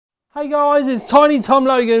Hey guys, it's Tiny Tom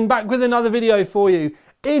Logan back with another video for you.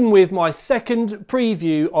 In with my second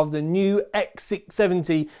preview of the new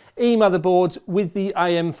X670E motherboards with the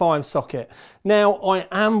AM5 socket. Now I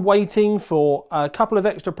am waiting for a couple of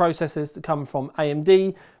extra processors to come from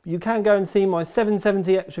AMD. You can go and see my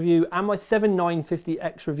 770X review and my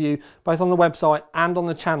 7950X review both on the website and on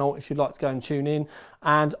the channel if you'd like to go and tune in.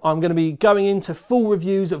 And I'm going to be going into full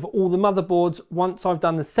reviews of all the motherboards once I've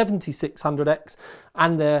done the 7600X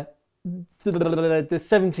and the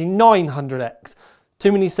 7900X.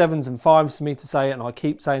 Too many 7s and 5s for me to say it, and I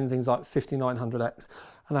keep saying things like 5900X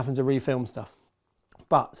and having to refilm stuff.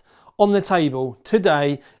 But on the table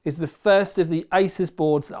today is the first of the Asus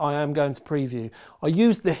boards that I am going to preview. I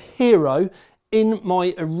used the Hero in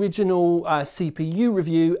my original CPU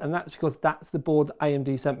review, and that's because that's the board that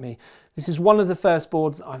AMD sent me. This is one of the first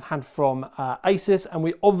boards that I've had from Asus, and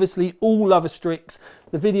we obviously all love a Strix.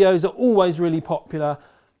 The videos are always really popular.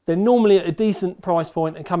 They're normally at a decent price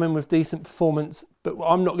point and come in with decent performance, but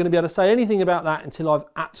I'm not going to be able to say anything about that until I've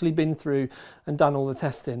actually been through and done all the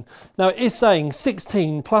testing. Now it is saying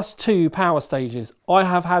 16 plus 2 power stages. I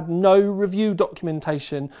have had no review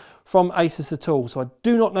documentation from Asus at all, so I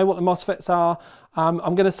do not know what the MOSFETs are. I'm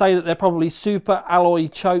going to say that they're probably super alloy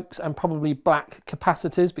chokes and probably black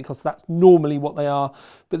capacitors because that's normally what they are.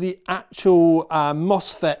 But the actual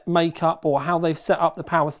MOSFET makeup or how they've set up the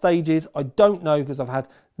power stages, I don't know because I've had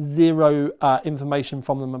zero information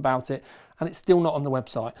from them about it, and it's still not on the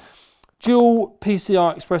website. Dual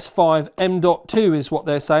PCI Express 5 M.2 is what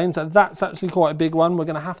they're saying, so that's actually quite a big one. We're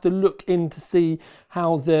going to have to look in to see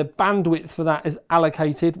how the bandwidth for that is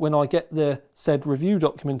allocated when I get the said review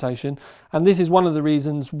documentation, and this is one of the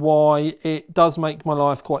reasons why it does make my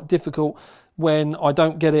life quite difficult when I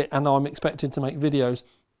don't get it and I'm expected to make videos.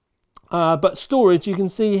 But storage, you can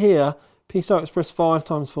see here, PCI Express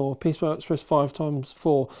 5x4, PCI Express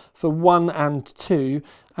 5x4 for 1 and 2,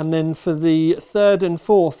 and then for the third and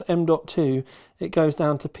fourth M.2 it goes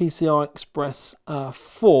down to PCI Express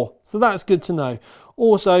 4, so that's good to know.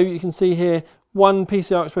 Also you can see here one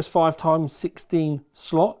PCI Express 5x16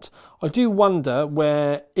 slot. I do wonder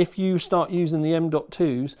where if you start using the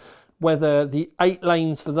M.2s whether the 8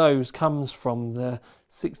 lanes for those comes from the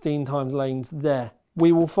 16 times lanes there.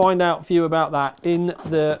 We will find out for you about that in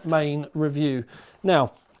the main review.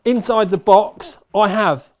 Now, inside the box, I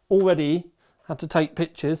have already had to take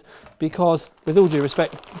pictures because, with all due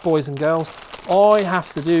respect, boys and girls, I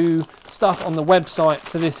have to do stuff on the website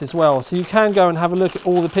for this as well. So you can go and have a look at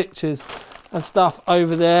all the pictures and stuff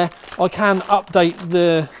over there. I can update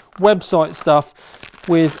the website stuff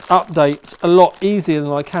with updates a lot easier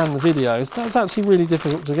than I can the videos. That's actually really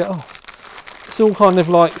difficult to get off. It's all kind of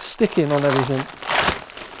like sticking on everything.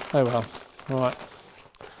 Oh well, all right.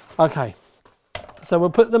 Okay, so we'll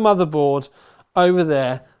put the motherboard over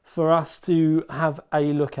there for us to have a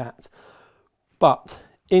look at. But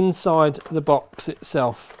inside the box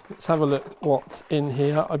itself, let's have a look what's in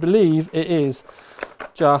here. I believe it is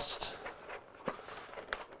just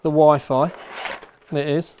the Wi-Fi, and it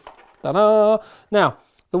is. Ta-da! Now,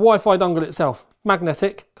 the Wi-Fi dongle itself,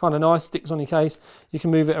 magnetic, kind of nice, sticks on your case. You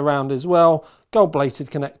can move it around as well.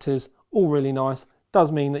 Gold-plated connectors, all really nice. Does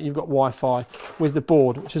mean that you've got Wi-Fi with the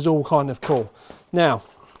board, which is all kind of cool. Now,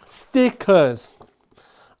 stickers.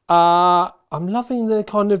 I'm loving the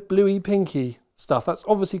kind of bluey pinky stuff. That's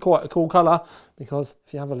obviously quite a cool colour because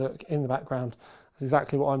if you have a look in the background, that's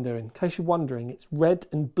exactly what I'm doing. In case you're wondering, it's red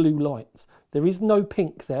and blue lights. There is no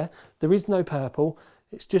pink there. There is no purple.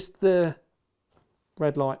 It's just the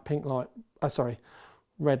red light, pink light. Oh, sorry,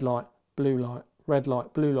 red light, blue light, red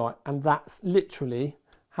light, blue light, and that's literally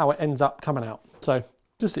how it ends up coming out. So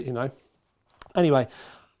just that you know. Anyway,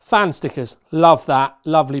 fan stickers, love that,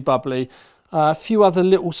 lovely bubbly. A few other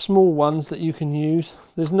little small ones that you can use.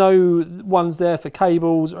 There's no ones there for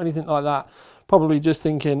cables or anything like that. Probably just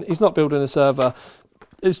thinking he's not building a server,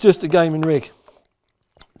 it's just a gaming rig.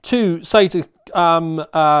 2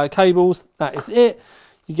 SATA cables, that is it.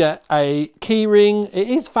 You get a key ring. It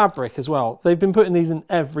is fabric as well. They've been putting these in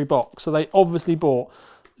every box, so they obviously bought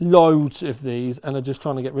loads of these and are just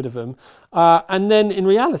trying to get rid of them. And then in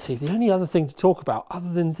reality, the only other thing to talk about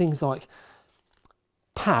other than things like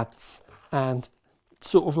pads and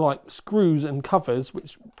sort of like screws and covers,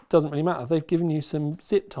 which doesn't really matter, they've given you some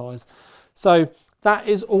zip ties. So that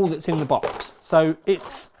is all that's in the box. So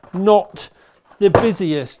it's not the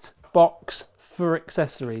busiest box for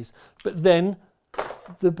accessories, but then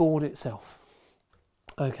the board itself.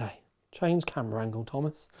 Okay, change camera angle,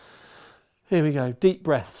 Thomas. Here we go, deep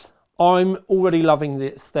breaths. I'm already loving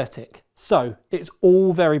the aesthetic. So it's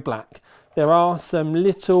all very black. There are some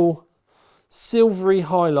little silvery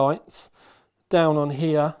highlights down on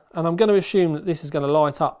here and I'm going to assume that this is going to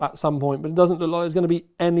light up at some point, but it doesn't look like there's going to be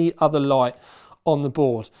any other light on the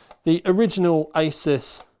board. The original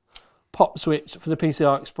Asus pop switch for the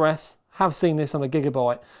PCI Express, have seen this on a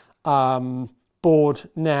Gigabyte board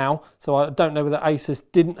now, so I don't know whether Asus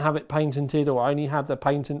didn't have it patented or only had the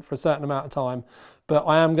patent for a certain amount of time, but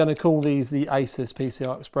I am going to call these the Asus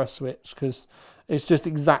PCI Express switch because it's just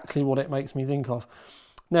exactly what it makes me think of.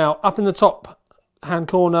 Now, up in the top hand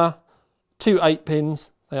corner, 2 8-pins.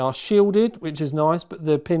 They are shielded, which is nice, but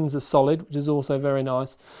the pins are solid, which is also very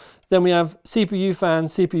nice. Then we have CPU fan,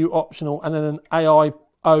 CPU optional, and then an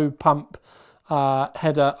AIO pump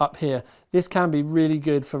header up here. This can be really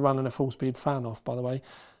good for running a full-speed fan off, by the way.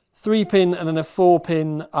 3-pin and then a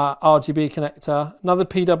 4-pin RGB connector. Another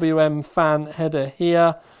PWM fan header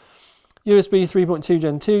here. USB 3.2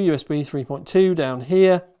 Gen 2, USB 3.2 down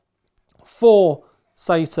here. 4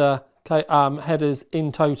 SATA headers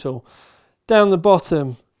in total. Down the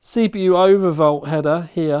bottom, CPU overvolt header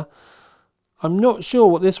here. I'm not sure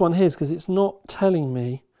what this one is because it's not telling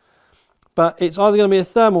me. But it's either going to be a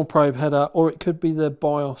thermal probe header or it could be the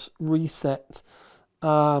BIOS reset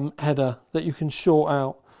header that you can short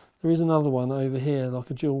out. There is another one over here, like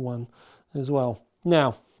a dual one as well.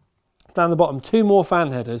 Now, down the bottom, 2 more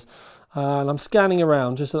fan headers. And I'm scanning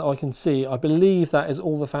around just so that I can see. I believe that is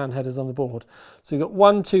all the fan headers on the board. So you've got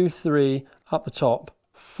 1, 2, 3 up the top,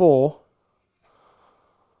 4,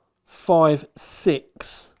 5,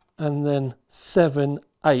 6, and then 7,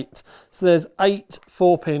 8. So there's 8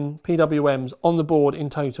 4-pin PWMs on the board in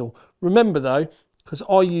total. Remember though, because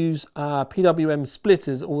I use PWM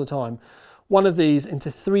splitters all the time, one of these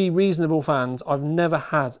into 3 reasonable fans I've never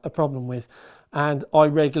had a problem with, and I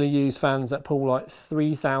regularly use fans that pull like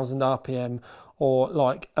 3000 RPM or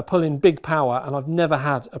like a pulling big power, and I've never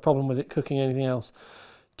had a problem with it cooking anything else.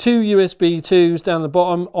 2 USB 2s down the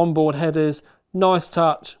bottom, onboard headers, nice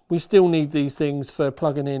touch. We still need these things for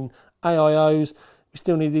plugging in AIOs. We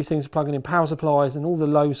still need these things for plugging in power supplies and all the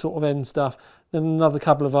low sort of end stuff. Then another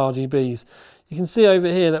couple of RGBs. You can see over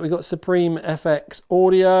here that we've got Supreme FX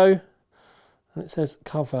audio. And it says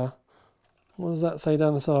cover. What does that say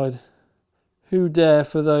down the side? Who dare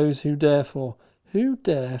for those who dare for. Who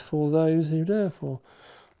dare for those who dare for.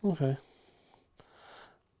 Okay.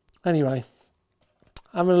 Anyway,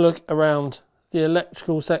 having a look around the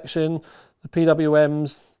electrical section, the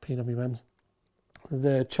PWMs,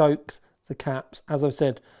 the chokes, the caps, as I've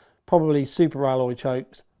said, probably super alloy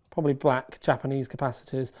chokes, probably black Japanese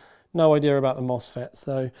capacitors. No idea about the MOSFETs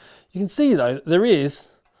though. You can see though, there is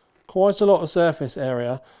quite a lot of surface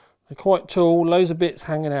area. They're quite tall, loads of bits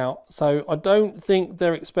hanging out. So I don't think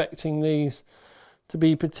they're expecting these to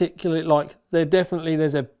be particularly, like,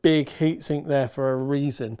 there's a big heatsink there for a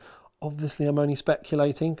reason. Obviously I'm only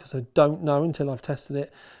speculating because I don't know until I've tested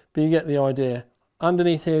it, but you get the idea.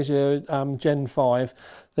 Underneath here's your Gen 5.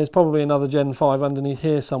 There's probably another Gen 5 underneath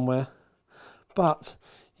here somewhere. But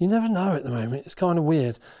you never know at the moment. It's kind of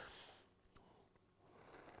weird.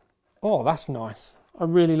 Oh, that's nice. I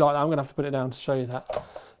really like that. I'm going to have to put it down to show you that.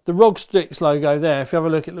 The ROG Strix logo there, if you have a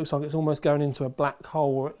look, it looks like it's almost going into a black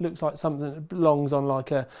hole, or it looks like something that belongs on like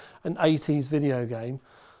an 80s video game.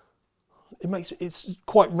 It's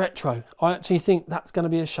quite retro. I actually think that's going to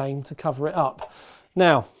be a shame to cover it up.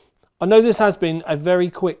 Now, I know this has been a very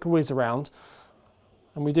quick whiz around,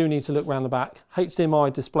 and we do need to look around the back.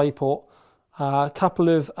 HDMI DisplayPort, a couple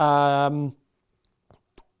of USB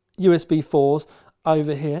 4s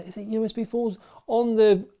over here. Is it USB 4s? On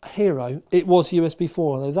the Hero, it was USB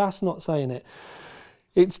 4, although that's not saying it.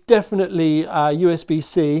 It's definitely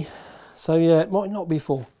USB-C, so yeah, it might not be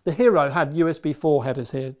 4. The Hero had USB 4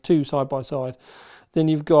 headers here, 2 side by side. Then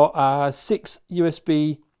you've got 6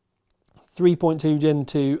 USB 3.2 Gen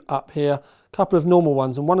 2 up here, a couple of normal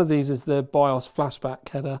ones, and one of these is the BIOS flashback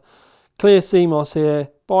header. Clear CMOS here,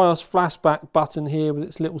 BIOS flashback button here with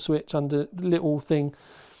its little switch under little thing.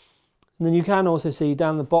 And then you can also see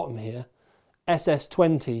down the bottom here,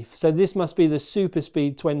 SS20. So this must be the Super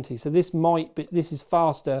Speed 20. So this is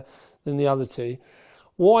faster than the other two.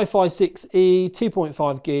 Wi-Fi 6E,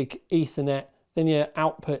 2.5 gig, Ethernet. Then your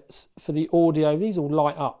outputs for the audio. These all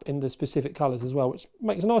light up in the specific colours as well, which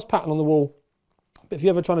makes a nice pattern on the wall. But if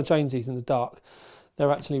you're ever trying to change these in the dark,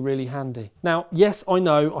 they're actually really handy. Now, yes, I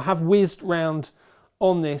know I have whizzed round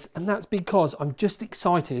on this, and that's because I'm just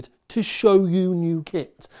excited to show you new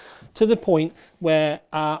kit, to the point where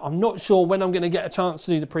I'm not sure when I'm going to get a chance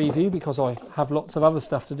to do the preview because I have lots of other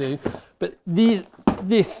stuff to do, but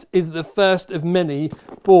this is the first of many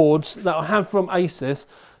boards that I have from Asus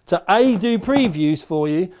to A, do previews for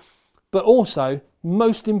you, but also,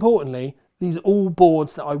 most importantly, these are all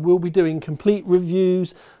boards that I will be doing complete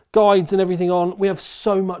reviews, guides and everything on. We have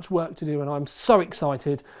so much work to do and I'm so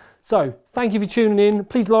excited. So thank you for tuning in.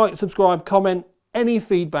 Please like, subscribe, comment. Any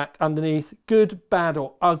feedback underneath, good, bad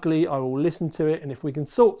or ugly, I will listen to it, and if we can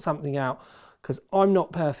sort something out, because I'm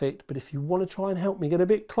not perfect, but if you want to try and help me get a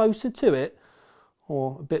bit closer to it,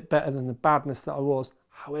 or a bit better than the badness that I was,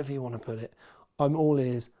 however you want to put it, I'm all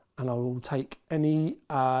ears, and I will take any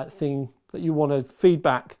thing that you want to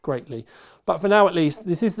feedback greatly. But for now at least,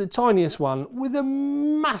 this is the tiniest one with a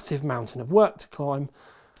massive mountain of work to climb.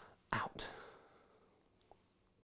 Out.